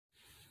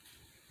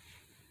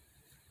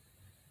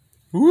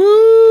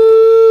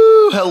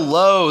Woo!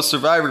 Hello,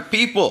 Survivor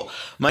people!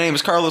 My name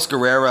is Carlos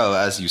Guerrero,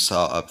 as you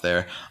saw up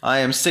there. I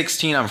am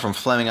 16, I'm from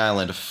Fleming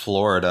Island,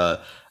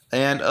 Florida.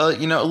 And, a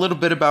little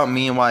bit about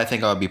me and why I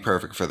think I would be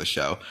perfect for the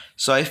show.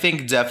 So I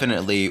think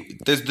definitely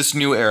there's this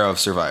new era of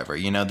Survivor.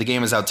 The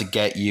game is out to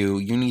get you.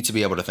 You need to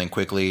be able to think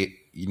quickly.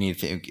 You need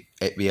to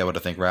be able to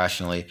think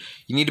rationally.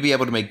 You need to be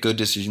able to make good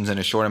decisions in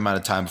a short amount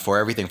of time before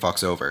everything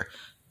fucks over.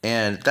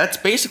 And that's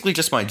basically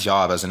just my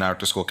job as an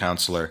after-school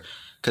counselor.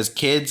 Because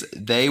kids,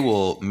 they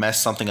will mess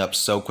something up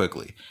so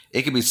quickly.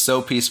 It can be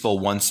so peaceful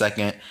 1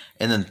 second,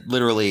 and then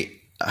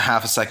literally a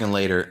half a second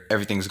later,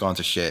 everything's gone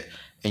to shit.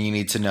 And you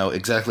need to know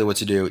exactly what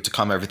to do to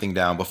calm everything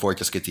down before it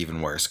just gets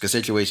even worse. Because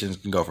situations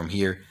can go from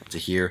here to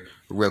here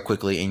real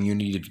quickly, and you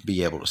need to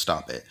be able to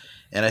stop it.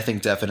 And I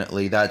think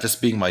definitely that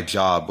just being my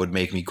job would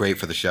make me great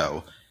for the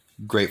show.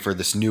 Great for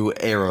this new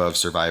era of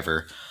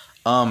Survivor.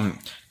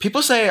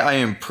 People say I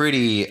am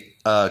pretty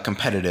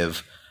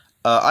competitive.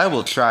 I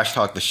will trash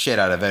talk the shit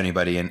out of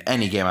anybody in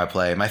any game I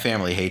play. My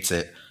family hates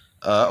it.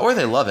 Or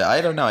they love it.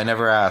 I don't know. I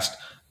never asked.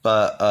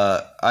 But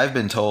I've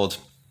been told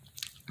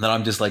that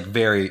I'm just like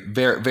very,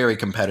 very, very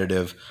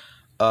competitive.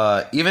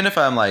 Even if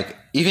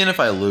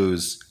I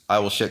lose, I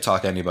will shit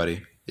talk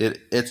anybody.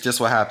 It's just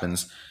what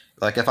happens.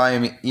 Like if I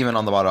am even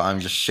on the bottom,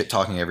 I'm just shit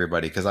talking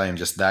everybody because I am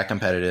just that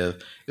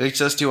competitive. It's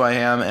just who I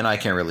am, and I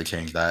can't really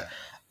change that.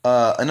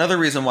 Another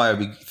reason why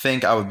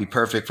think I would be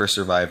perfect for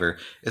Survivor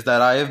is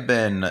that I have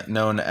been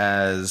known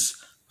as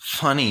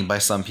funny by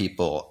some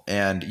people.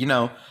 And,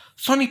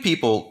 funny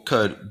people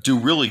could do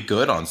really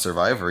good on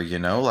Survivor,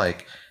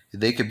 like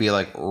they could be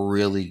like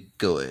really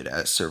good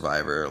at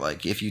Survivor.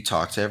 Like if you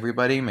talk to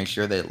everybody, make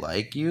sure they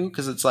like you.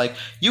 Because it's like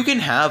you can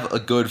have a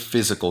good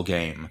physical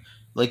game.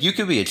 Like you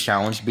could be a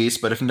challenge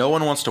beast, but if no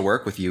one wants to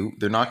work with you,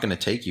 they're not going to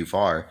take you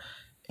far.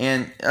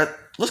 And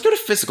let's go to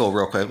physical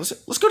real quick.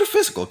 Let's go to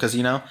physical because,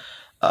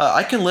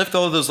 I can lift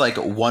all of those like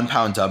 1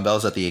 pound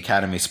dumbbells at the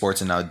Academy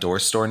Sports and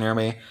Outdoors store near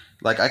me.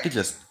 Like I could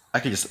just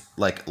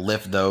like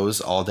lift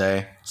those all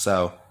day.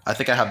 So I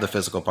think I have the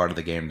physical part of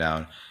the game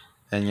down.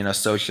 And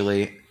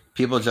socially,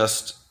 people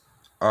just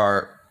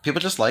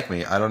like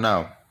me. I don't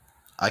know.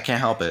 I can't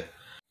help it.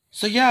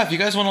 So yeah, if you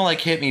guys want to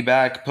like hit me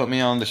back, put me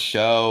on the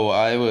show,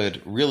 I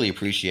would really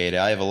appreciate it.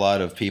 I have a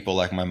lot of people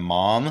like my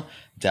mom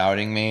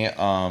doubting me.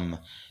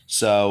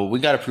 So we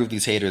gotta prove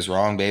these haters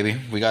wrong, baby.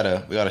 We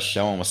gotta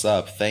show them what's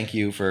up. Thank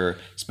you for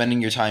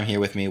spending your time here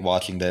with me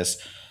watching this.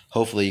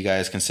 Hopefully you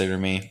guys consider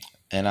me,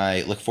 and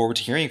I look forward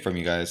to hearing from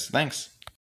you guys. Thanks.